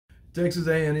Texas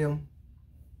A&M,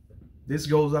 this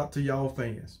goes out to y'all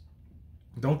fans.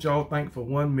 Don't y'all think for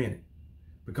 1 minute,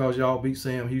 because y'all beat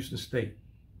Sam Houston State,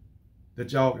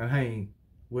 that y'all can hang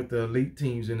with the elite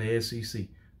teams in the SEC.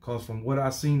 Because from what I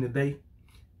seen today,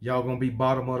 y'all going to be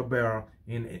bottom of the barrel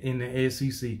in the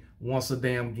SEC once a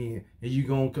damn again. And you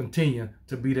going to continue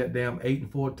to be that damn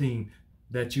 8-4 team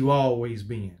that you always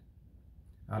been.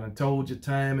 I done told you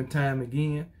time and time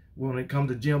again, when it comes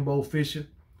to Jimbo Fisher,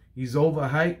 he's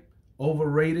overhyped,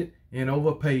 overrated, and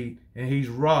overpaid. And he's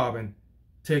robbing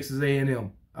Texas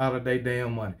A&M out of their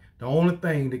damn money. The only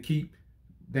thing to keep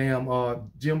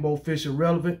damn Jimbo Fisher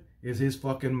relevant is his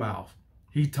fucking mouth.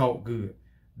 He talk good.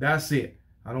 That's it.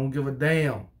 I don't give a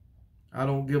damn. I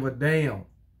don't give a damn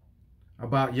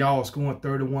about y'all scoring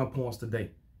 31 points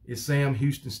today. It's Sam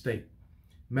Houston State.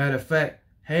 Matter of fact,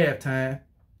 halftime,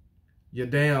 your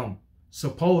damn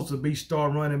supposed to be star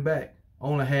running back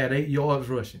only had 8 yards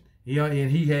rushing.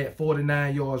 And he had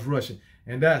 49 yards rushing.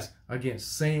 And that's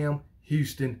against Sam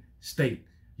Houston State.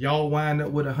 Y'all wind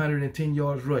up with 110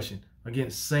 yards rushing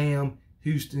against Sam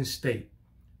Houston State.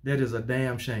 That is a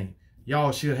damn shame.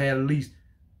 Y'all should have at least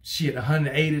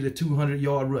 180 to 200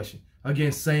 yard rushing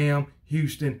against Sam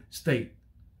Houston State.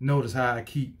 Notice how I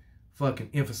keep fucking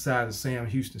emphasizing Sam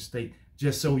Houston State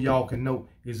just so y'all can know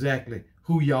exactly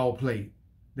who y'all played.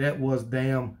 That was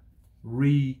damn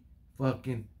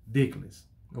fucking ridiculous.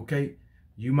 Okay?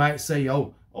 You might say,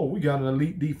 oh, we got an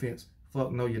elite defense.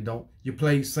 Fuck no, you don't. You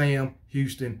played Sam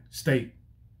Houston State.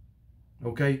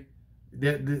 Okay?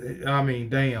 I mean,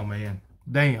 damn, man.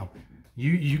 Damn.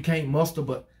 You can't muster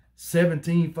but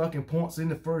 17 fucking points in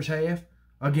the first half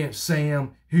against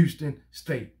Sam Houston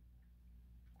State.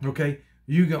 Okay?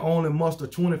 You can only muster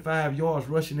 25 yards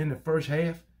rushing in the first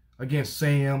half against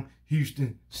Sam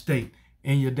Houston State.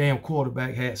 And your damn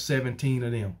quarterback had 17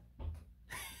 of them.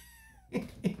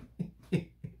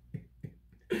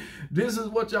 This is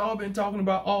what y'all been talking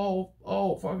about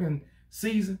all fucking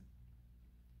season.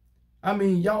 I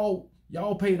mean, y'all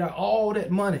paid out all that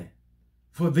money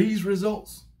for these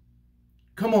results.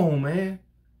 Come on, man.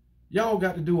 Y'all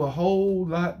got to do a whole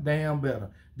lot damn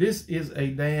better. This is a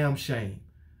damn shame.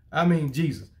 I mean,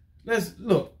 Jesus. Let's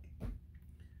look.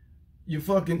 Your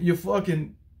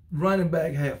fucking running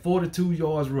back had 42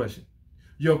 yards rushing.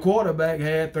 Your quarterback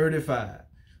had 35.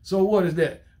 So what is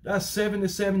that? That's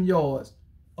 77 yards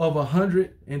of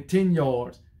 110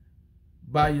 yards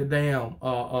by your damn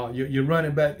your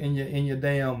running back and your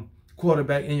damn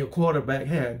quarterback, and your quarterback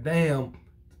had damn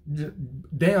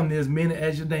near as many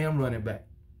as your damn running back.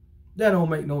 That don't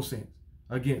make no sense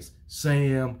against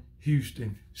Sam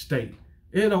Houston State.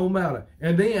 It don't matter.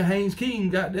 And then Haynes King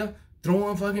got there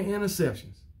throwing fucking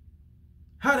interceptions.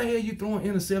 How the hell you throwing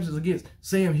interceptions against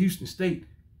Sam Houston State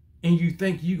and you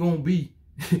think you gonna be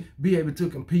able to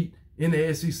compete in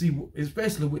the SEC,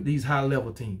 especially with these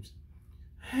high-level teams?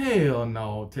 Hell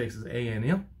no, Texas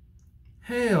A&M.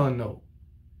 Hell no.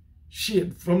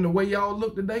 Shit, from the way y'all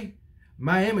look today,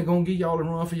 Miami gonna give y'all a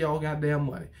run for y'all goddamn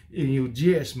money. And you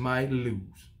just might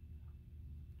lose.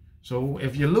 So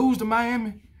if you lose to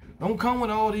Miami, don't come with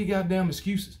all these goddamn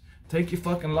excuses. Take your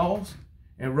fucking loss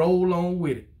and roll on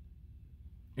with it.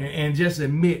 And just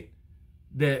admit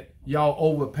that y'all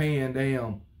overpaying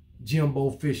damn Jimbo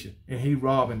Fisher and he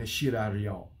robbing the shit out of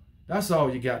y'all. That's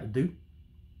all you got to do.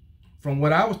 From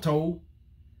what I was told,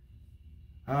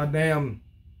 our damn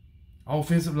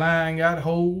offensive line got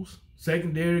holes,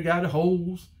 secondary got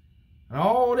holes, and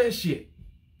all that shit.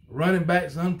 Running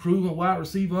backs unproven, wide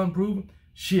receiver unproven.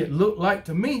 Shit looked like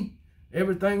to me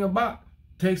everything about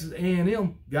Texas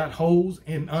A&M got holes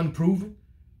and unproven.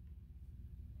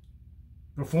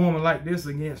 Performing like this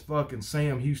against fucking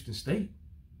Sam Houston State.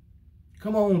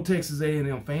 Come on, Texas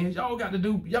A&M fans. Y'all got to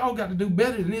do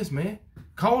better than this, man.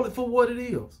 Call it for what it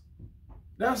is.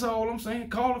 That's all I'm saying.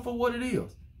 Call it for what it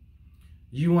is.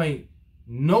 You ain't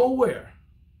nowhere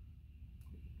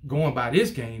going by this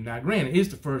game. Now, granted, it's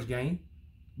the first game,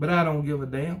 but I don't give a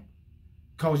damn.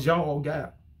 Because y'all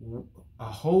got a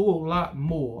whole lot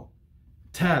more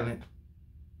talent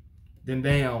than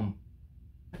damn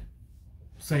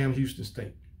Sam Houston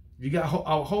State. You got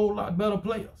a whole lot better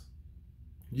players.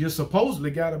 You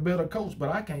supposedly got a better coach, but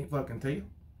I can't fucking tell.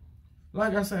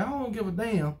 Like I said, I don't give a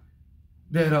damn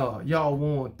that y'all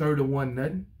won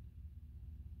 31-0.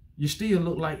 You still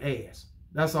look like ass.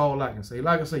 That's all I can say.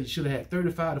 Like I said, you should have had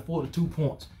 35 to 42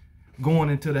 points going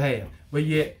into the half. But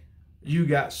yet, you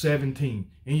got 17.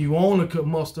 And you only could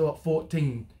muster up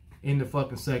 14 in the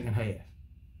fucking second half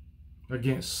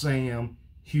against Sam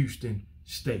Houston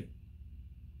State.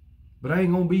 But I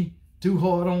ain't going to be too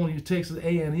hard on you, Texas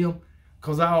A&M,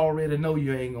 because I already know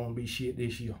you ain't going to be shit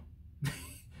this year.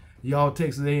 Y'all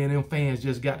Texas A&M fans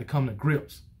just got to come to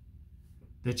grips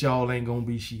that y'all ain't gonna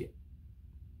be shit.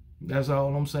 That's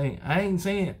all I'm saying. I ain't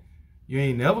saying you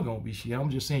ain't never gonna be shit.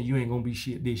 I'm just saying you ain't gonna be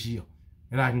shit this year.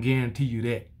 And I can guarantee you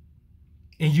that.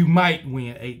 And you might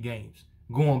win 8 games,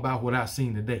 going by what I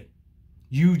seen today.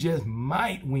 You just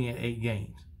might win 8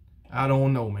 games. I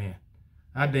don't know, man.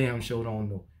 I damn sure don't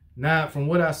know. Now, from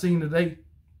what I seen today,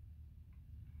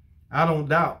 I don't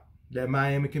doubt that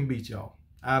Miami can beat y'all.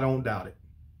 I don't doubt it.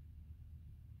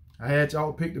 I had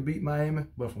y'all picked to beat Miami,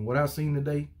 but from what I seen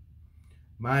today,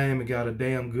 Miami got a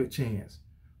damn good chance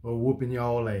of whooping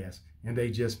y'all ass. And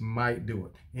they just might do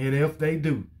it. And if they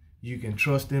do, you can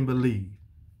trust and believe.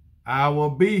 I will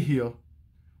be here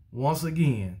once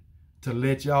again to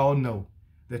let y'all know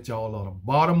that y'all are the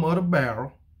bottom of the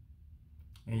barrel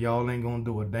and y'all ain't gonna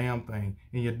do a damn thing.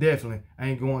 And you definitely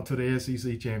ain't going to the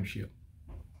SEC championship.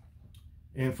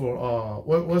 And for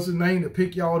what's his name to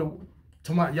pick y'all to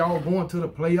y'all going to the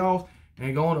playoffs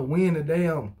and going to win the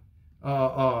damn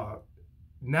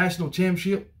national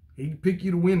championship. He pick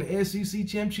you to win the SEC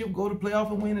championship, go to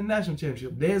playoff and win the national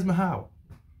championship. Desmond Howard.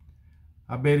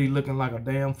 I bet he's looking like a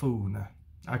damn fool now.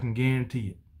 I can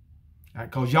guarantee it.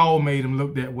 Because y'all made him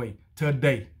look that way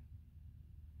today.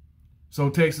 So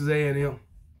Texas A&M,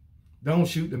 don't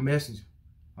shoot the messenger.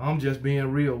 I'm just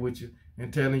being real with you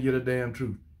and telling you the damn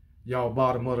truth. Y'all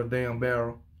bottom of the damn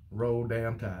barrel, roll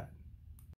damn tide.